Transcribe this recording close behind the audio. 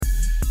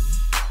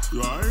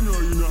Yo, I didn't know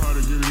you know how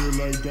to get it in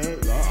like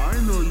that. I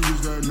didn't know you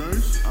was that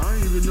nice. I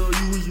didn't even know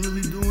you was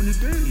really doing your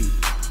thing.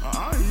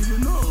 I didn't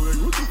even know.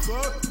 Like, what the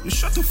fuck? You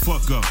shut the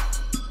fuck up.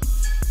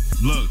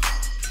 Look.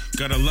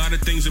 Got a lot of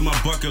things in my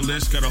bucket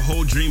list. Got a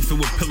whole dream filled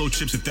with pillow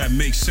chips, if that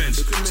makes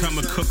sense. Time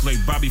to cook like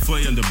Bobby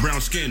Flay under brown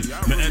skin.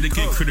 My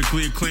etiquette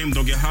critically acclaimed.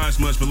 Don't get high as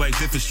much, but like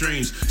different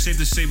strains. Safe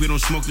to say we don't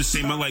smoke the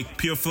same. I like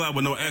pure flower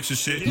with no extra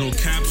shit. No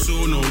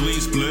capsule, no lean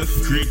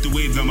spliff. Create the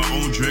wave on my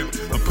own drip.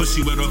 A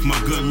pussy wet off my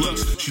good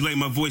looks. She like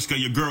my voice, got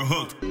your girl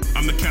hooked.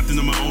 I'm the captain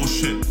of my own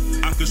ship.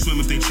 I could swim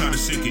if they try to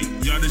sink it.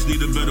 Y'all just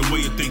need a better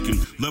way of thinking.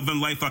 Loving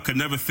life, I could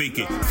never fake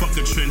it. Fuck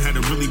a trend, had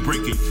to really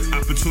break it.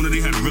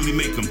 Opportunity had to really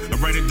make them. I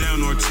write it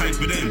down or type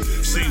it in.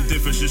 Same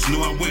difference, just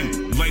know I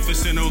win. Life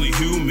isn't only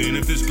human.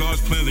 If it's God's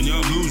plan, then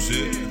y'all lose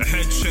it. A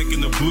head check in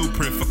the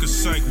blueprint. Fuck a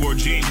psych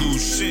ward, you ain't lose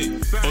shit.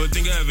 Only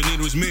thing I ever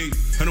needed was me.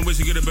 Had no ways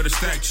to get a better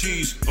stacked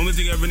cheese. Only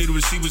thing I ever needed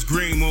to see was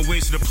green. More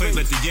ways to the plate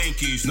like the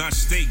Yankees. Not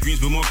steak greens,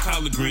 but more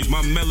collard greens.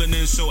 My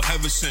melanin so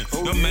heaven sent.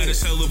 I'm mad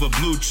as hell over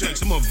blue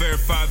checks. I'm gonna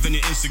verify in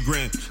your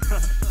Instagram.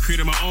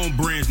 Created my own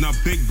brands. Now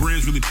big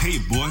brands really pay,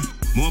 boy.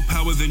 More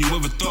power than you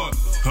ever thought.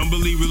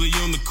 Humbly really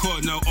on the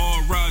court. Now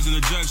all rise in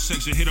the judge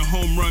section. Hit a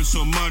home run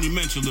so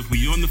monumental. If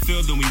we on the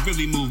field, then we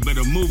really move.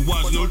 Better move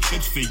wise, no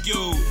chips for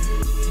you.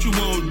 What you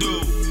won't do?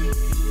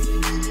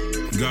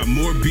 Got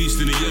more beats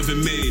than they ever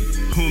made.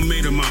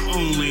 Homemade on my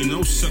own lane.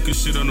 No sucking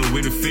shit on the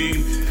way to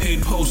fame.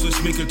 Paid post,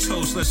 let's make a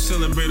toast. Let's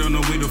celebrate on the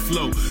way to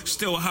flow.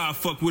 Still high,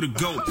 fuck with a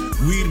goat.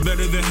 Weed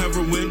better than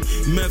heroin.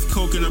 Meth,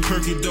 coke, and a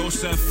perky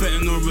dose. That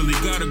fentanyl really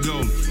gotta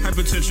go.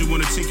 Hypertension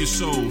wanna take your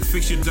soul.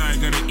 Fix your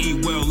diet, gotta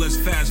eat well. Less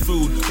fast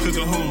food.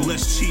 Cook at home,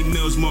 less cheap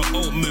meals. More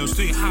oatmeal.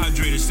 Stay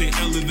hydrated, stay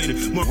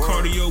elevated. More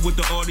cardio with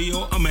the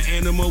audio. I'm an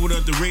animal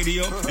without the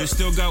radio. And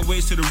still got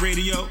ways to the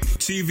radio.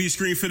 TV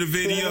screen for the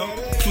video.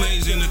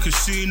 Plays in the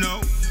casino.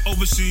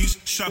 Overseas,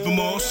 shopping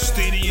malls,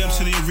 stadiums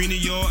to the arena,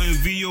 y'all. And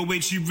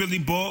VOH, he really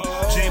bought.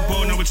 Jaii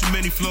Barrh, know with your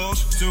many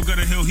flaws. Still got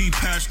a hill, he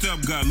patched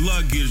up. Got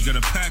luggage,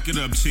 gotta pack it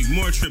up. Take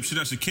more trips, shit,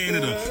 that's to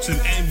Canada.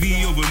 Some envy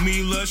over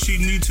Mila, she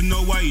need to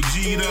know why he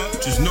G'd up.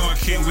 Just know I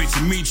can't wait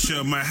to meet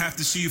ya. Might have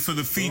to see you for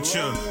the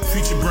feature.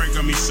 Feature break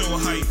got me so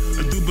hype.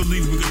 I do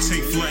believe we could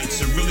take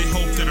flights. I really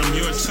hope that I'm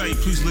your type.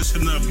 Please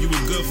listen up, you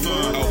a good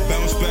fun. I'll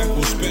bounce back,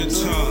 we'll spend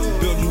time.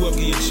 Build you up,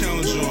 get your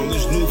challenge on.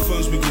 There's new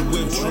funds we can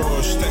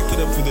withdraw. Stack it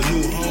up for the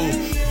new home.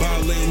 Buy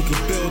a lane we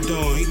can build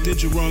on. He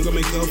did you wrong, I'll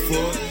make up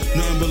for it.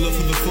 Nothing but love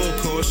for the full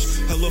course.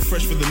 Hello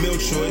fresh for the meal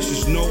choice.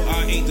 Just know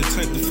I ain't the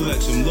type to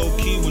flex. I'm low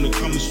key when it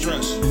comes to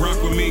stress. Rock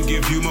with me,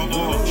 give you my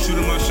all.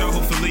 Shooting my shot,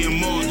 hopefully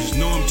I'm on. Just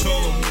know I'm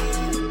tall.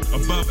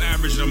 Above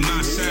average, I'm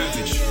not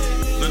savage.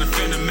 Not a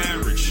fan of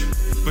marriage.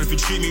 But if you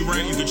treat me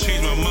right, you can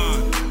change my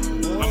mind.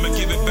 I'ma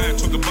give it back,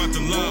 talk about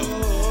the love.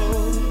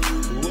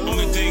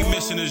 Only thing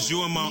missing is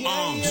you in my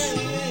arms.